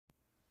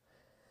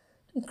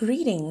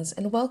Greetings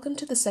and welcome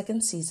to the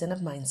second season of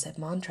Mindset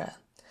Mantra.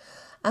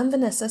 I'm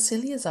Vanessa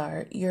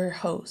Ciliazar, your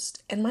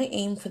host, and my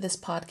aim for this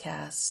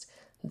podcast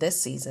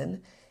this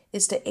season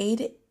is to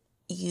aid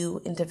you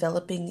in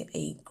developing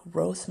a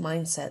growth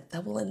mindset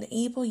that will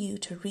enable you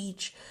to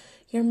reach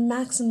your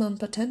maximum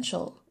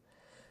potential.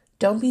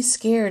 Don't be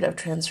scared of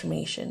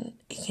transformation.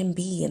 It can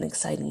be an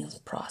exciting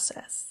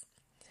process.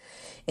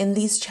 In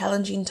these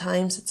challenging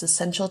times, it's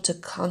essential to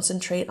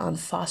concentrate on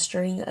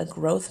fostering a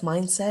growth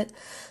mindset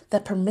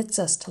that permits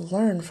us to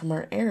learn from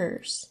our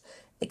errors,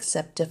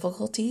 accept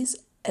difficulties,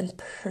 and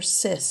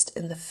persist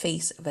in the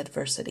face of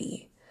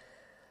adversity.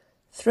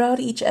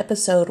 Throughout each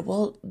episode,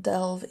 we'll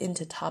delve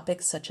into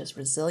topics such as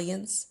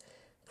resilience,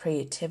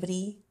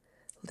 creativity,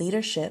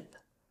 leadership,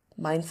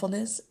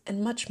 mindfulness,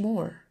 and much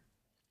more.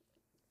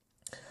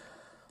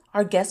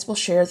 Our guests will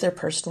share their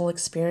personal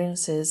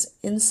experiences,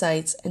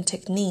 insights, and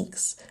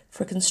techniques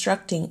for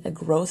constructing a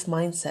growth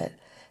mindset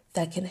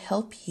that can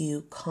help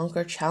you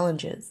conquer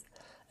challenges,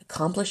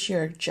 accomplish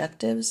your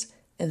objectives,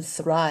 and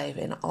thrive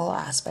in all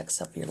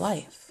aspects of your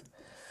life.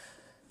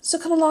 So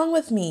come along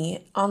with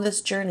me on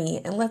this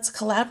journey and let's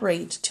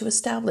collaborate to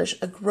establish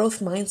a growth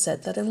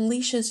mindset that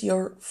unleashes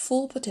your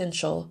full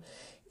potential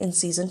in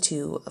Season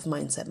 2 of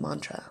Mindset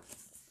Mantra.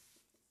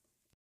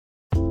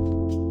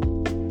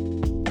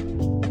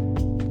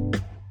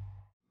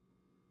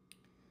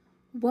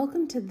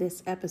 Welcome to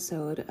this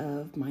episode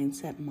of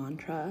Mindset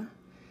Mantra.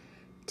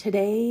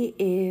 Today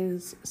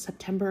is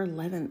September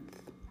 11th,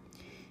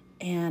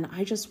 and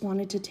I just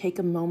wanted to take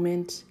a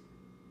moment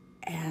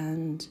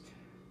and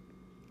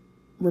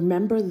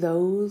remember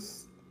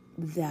those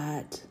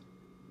that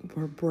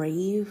were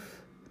brave,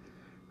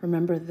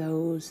 remember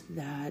those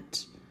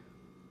that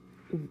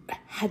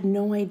had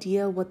no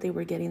idea what they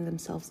were getting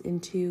themselves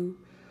into,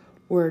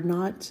 were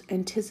not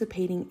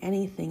anticipating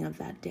anything of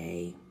that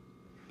day.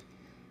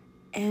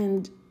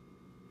 And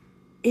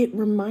it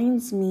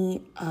reminds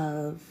me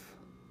of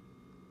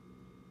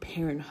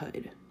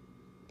parenthood,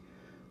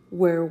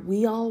 where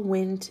we all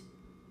went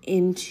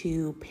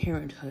into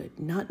parenthood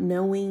not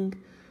knowing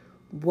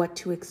what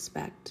to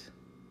expect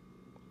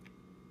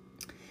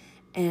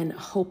and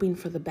hoping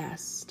for the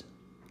best.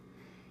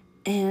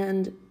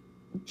 And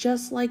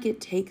just like it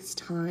takes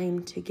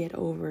time to get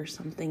over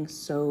something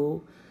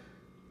so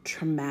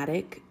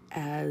traumatic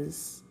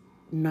as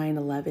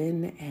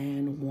 9/11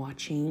 and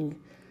watching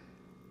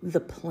the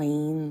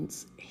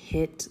planes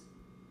hit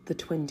the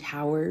Twin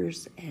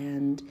Towers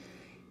and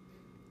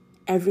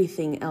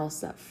everything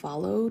else that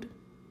followed,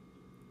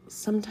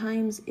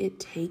 sometimes it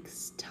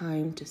takes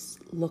time to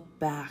look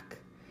back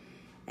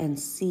and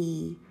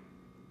see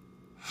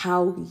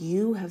how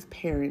you have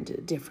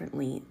parented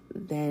differently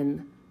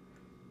than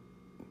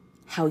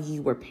how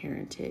you were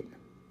parented.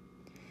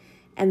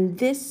 And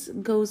this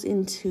goes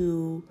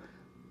into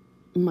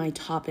my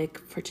topic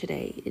for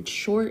today. It's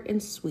short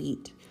and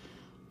sweet,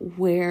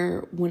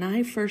 where when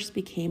I first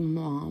became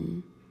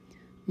mom,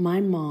 my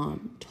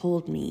mom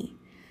told me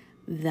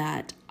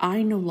that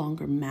I no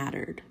longer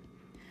mattered,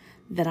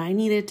 that I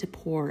needed to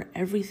pour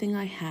everything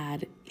I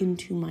had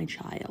into my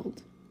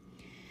child.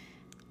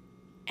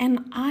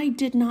 And I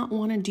did not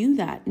want to do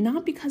that,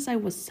 not because I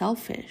was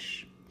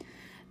selfish,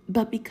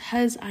 but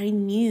because I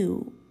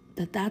knew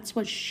that that's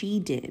what she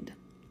did.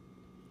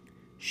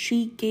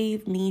 She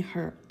gave me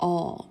her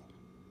all.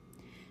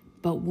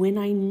 But when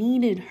I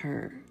needed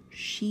her,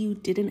 she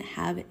didn't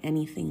have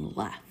anything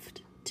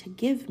left to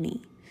give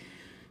me.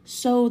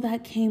 So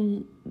that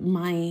came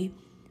my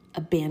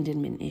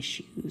abandonment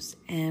issues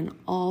and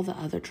all the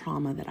other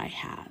trauma that I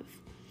have.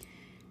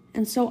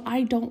 And so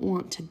I don't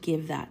want to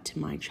give that to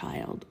my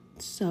child.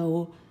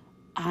 So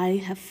I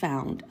have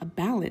found a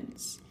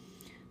balance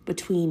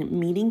between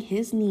meeting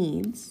his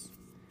needs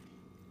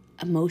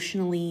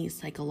emotionally,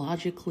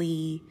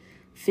 psychologically,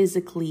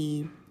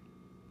 physically,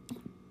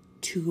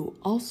 to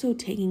also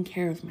taking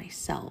care of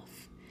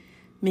myself,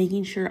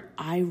 making sure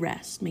I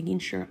rest, making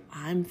sure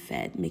I'm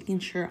fed, making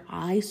sure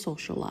I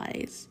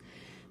socialize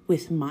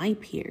with my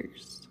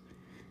peers.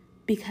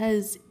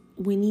 Because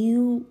when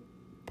you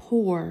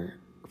pour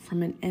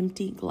from an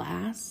empty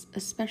glass,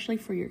 especially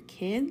for your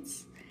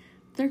kids,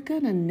 they're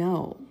gonna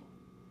know.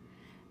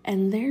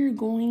 And they're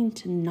going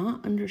to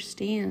not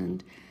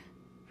understand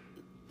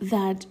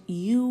that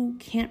you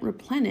can't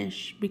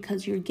replenish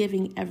because you're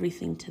giving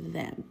everything to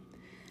them.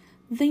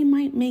 They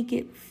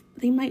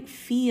might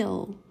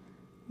feel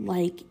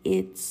like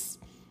it's,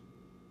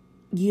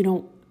 you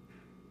don't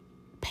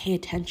pay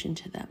attention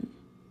to them.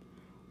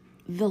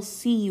 They'll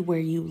see where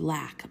you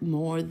lack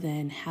more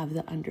than have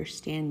the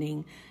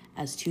understanding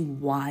as to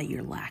why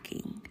you're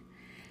lacking.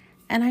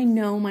 And I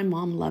know my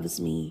mom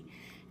loves me,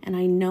 and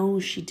I know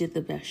she did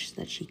the best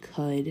that she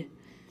could.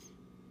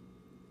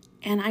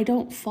 And I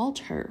don't fault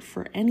her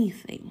for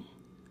anything.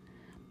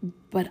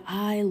 But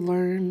I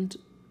learned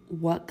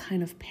what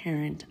kind of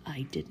parent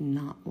I did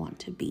not want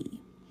to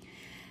be.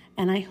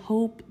 And I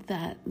hope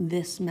that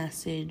this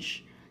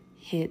message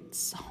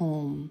hits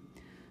home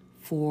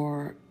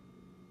for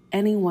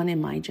anyone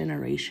in my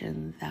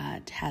generation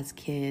that has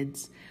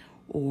kids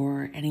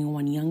or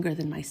anyone younger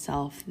than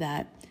myself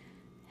that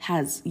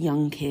has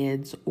young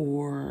kids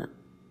or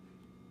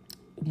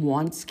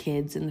wants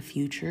kids in the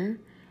future,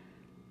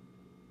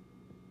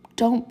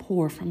 don't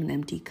pour from an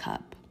empty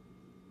cup.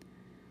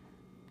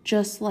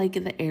 Just like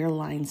the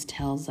airlines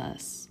tells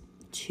us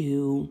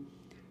to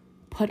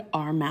put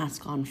our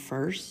mask on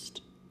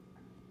first,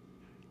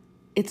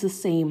 it's the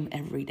same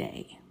every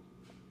day.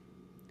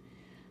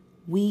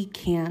 We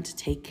can't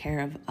take care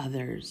of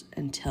others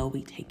until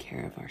we take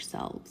care of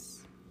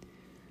ourselves.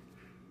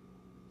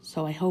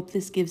 So I hope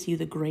this gives you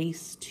the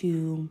grace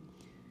to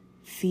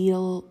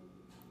feel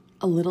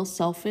a little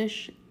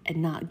selfish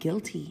and not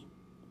guilty.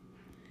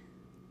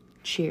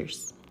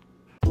 Cheers.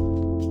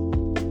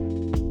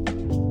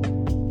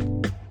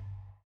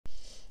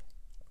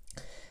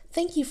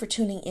 Thank you for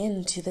tuning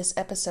in to this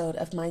episode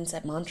of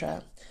Mindset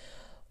Mantra,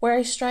 where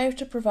I strive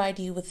to provide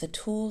you with the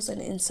tools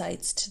and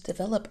insights to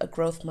develop a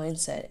growth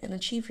mindset and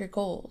achieve your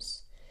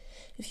goals.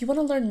 If you want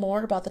to learn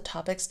more about the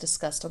topics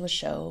discussed on the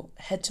show,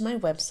 head to my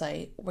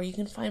website where you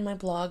can find my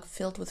blog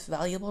filled with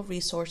valuable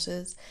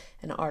resources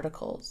and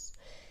articles.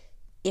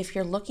 If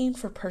you're looking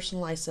for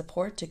personalized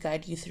support to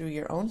guide you through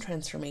your own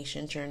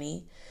transformation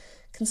journey,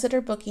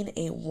 consider booking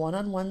a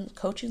one-on-one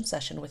coaching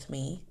session with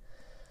me.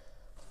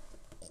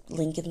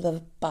 Link in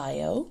the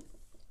bio.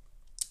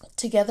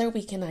 Together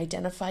we can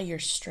identify your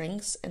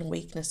strengths and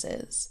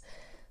weaknesses,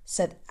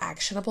 set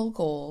actionable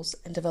goals,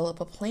 and develop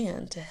a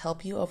plan to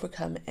help you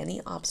overcome any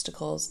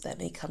obstacles that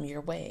may come your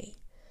way.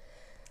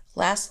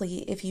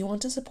 Lastly, if you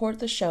want to support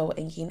the show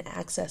and gain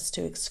access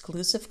to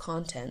exclusive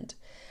content,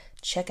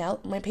 check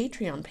out my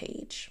Patreon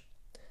page.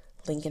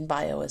 Link in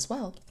bio as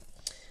well.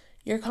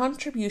 Your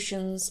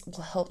contributions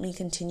will help me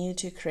continue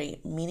to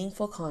create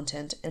meaningful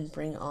content and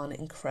bring on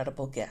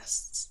incredible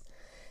guests.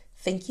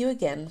 Thank you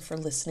again for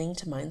listening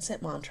to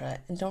Mindset Mantra,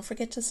 and don't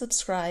forget to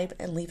subscribe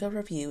and leave a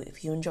review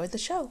if you enjoyed the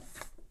show.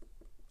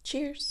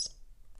 Cheers.